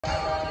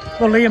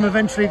Well, Liam,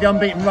 eventually the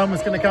unbeaten run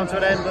was going to come to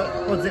an end,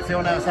 but what does it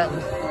feel now it's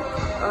happened?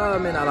 I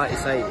mean, I like you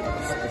say,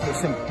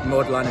 it's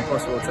borderline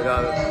impossible to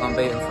go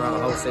unbeaten throughout the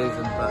whole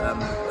season, but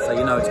so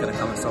you know it's going to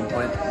come at some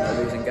point, you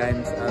know, losing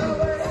games.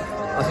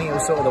 I think it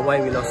was sort of the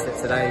way we lost it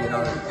today, you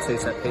know, 2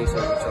 set pieces,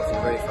 which obviously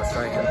really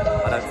frustrating.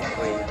 I don't think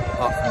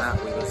apart from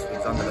that, we was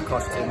under the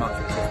cosh too much,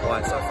 which is why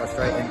it's so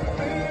frustrating.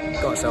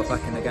 Got ourselves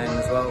back in the game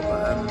as well,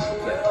 but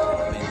yeah,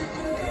 I mean,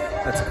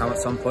 had to come at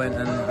some point,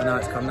 and now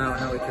it's come now,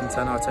 and now we can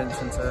turn our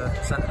attention to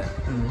Saturday.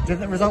 Do you think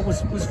the result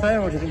was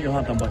fair, or do you think you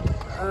were hard done by?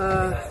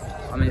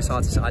 I mean, it's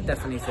hard to say. I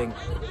definitely think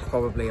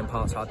probably in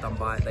parts hard done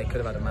by. They could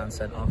have had a man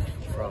sent off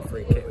for our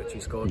free kick, which he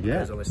scored,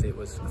 because obviously it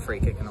was a free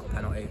kick and not a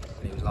penalty,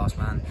 and he was last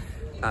man.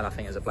 And I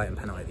think it was a blatant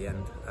penalty at the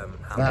end.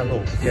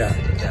 Handball. Yeah,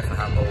 for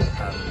handball.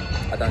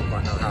 I don't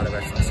quite know how the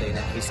rest have seen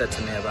it. He said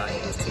to me about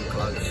it was too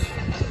close,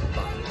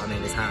 but I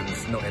mean his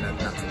hand's not in a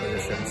natural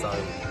position, so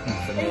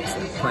for me it's a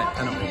blatant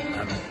penalty.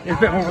 It's a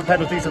bit more of a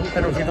penalty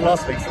than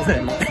last week's,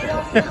 wasn't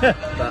it?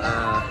 But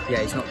yeah,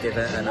 he's not give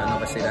it, and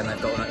obviously then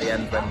they've got one at the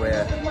end when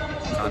we're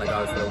trying to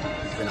go for,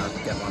 you know,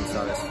 get one,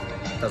 so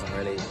it doesn't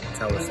really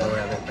tell the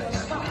story of it. But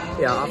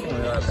yeah, I think we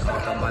were a bit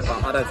hard done by,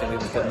 but I don't think we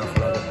was good enough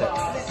for the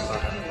pitch.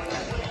 But,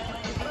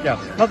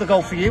 yeah, another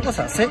goal for you. What's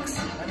that, 6?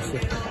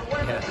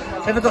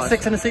 Yeah. Ever got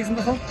 6 in a season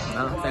before?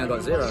 No, I think I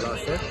got 0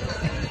 last year.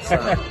 So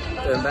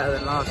doing better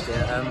than last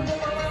year.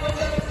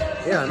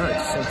 Yeah, no, it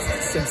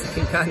just seems to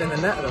keep going in the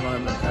net at the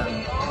moment,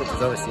 which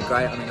is obviously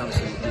great. I mean,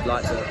 obviously you'd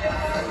like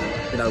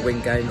to, you know, win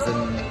games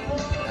and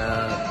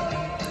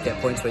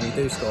get points when you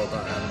do score,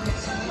 but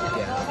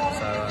yeah.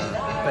 So,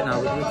 but no,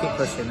 we keep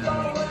pushing, and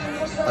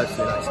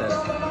hopefully, like I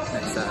said,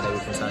 next Saturday we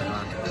can turn it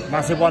around.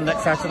 Massive one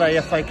next Saturday,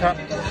 FA Cup.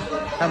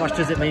 How much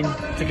does it mean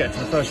to get to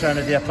the first round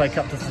of the FA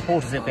Cup to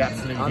supporters? It'd be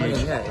absolutely huge. I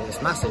mean, yeah,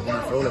 it's massive, you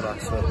know, for all of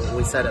us.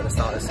 We said at the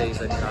start of the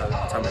season, you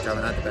know, Tonbridge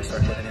haven't had the best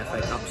record in the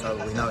FA Cup, so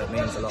we know it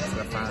means a lot to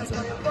the fans.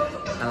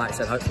 And like I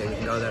said, hopefully we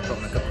can go there, put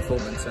on a good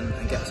performance, and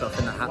get ourselves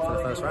in the hat for the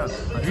first round.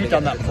 Have you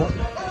done that before?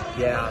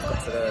 Yeah, I've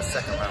got to the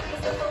second round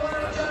before.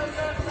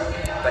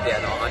 But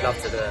yeah, no, I'd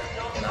love to do it,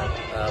 you know,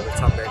 with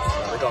Tonbridge.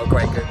 We've got a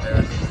great group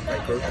there,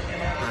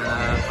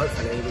 and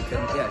hopefully we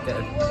can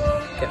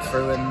get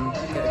through and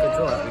get a good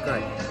draw. That'd be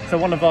great. So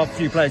one of our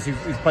few players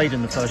who's played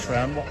in the first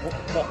round,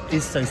 what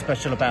is so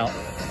special about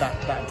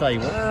that day?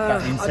 What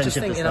about the incentive? I just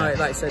think, you know, like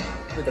I said,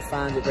 with the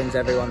fans, it brings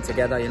everyone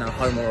together. You know,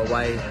 home or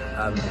away.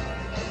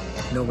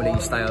 Normally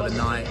you stay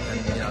overnight,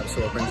 and you know, it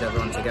sort of brings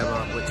everyone together,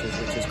 which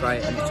is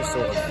great. And it's just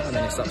sort of, I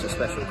mean, it's such a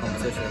special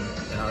competition,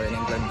 you know, in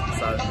England.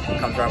 So it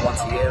comes around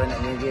once a year, and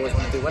you always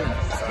want to do well in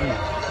it. So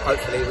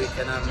hopefully we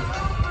can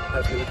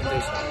do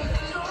so.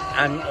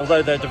 And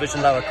although they're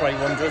division lower, Cray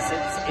Wanderers,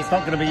 it's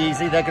not going to be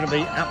easy. They're going to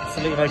be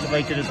absolutely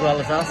motivated as well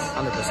as us. 100%.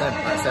 Like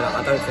I said,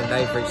 I don't think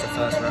they've reached the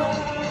first round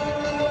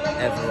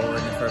ever or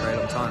in it for a very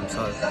long time.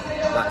 So,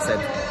 like I said,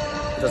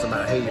 it doesn't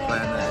matter who you play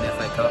in the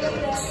FA Cup.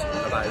 It's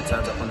about who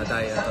turns up on the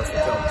day and does the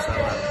job. So,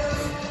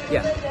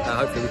 yeah,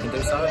 hopefully we can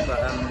do so. But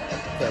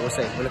yeah, we'll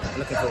see. We're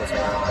looking forward to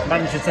it. The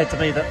manager said to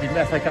me that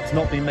the FA Cup's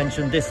not been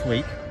mentioned this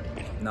week.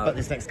 No. But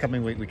this next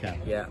coming week we can.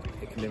 Yeah,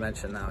 it can be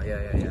mentioned now.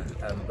 Yeah.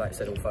 Like I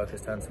said, all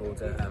focus turns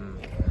towards it.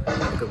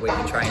 A good week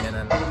in training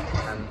and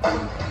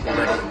be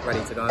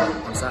ready to go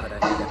on Saturday.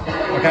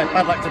 Yeah. Okay,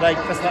 bad luck today.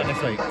 Best luck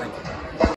next week. Thank you.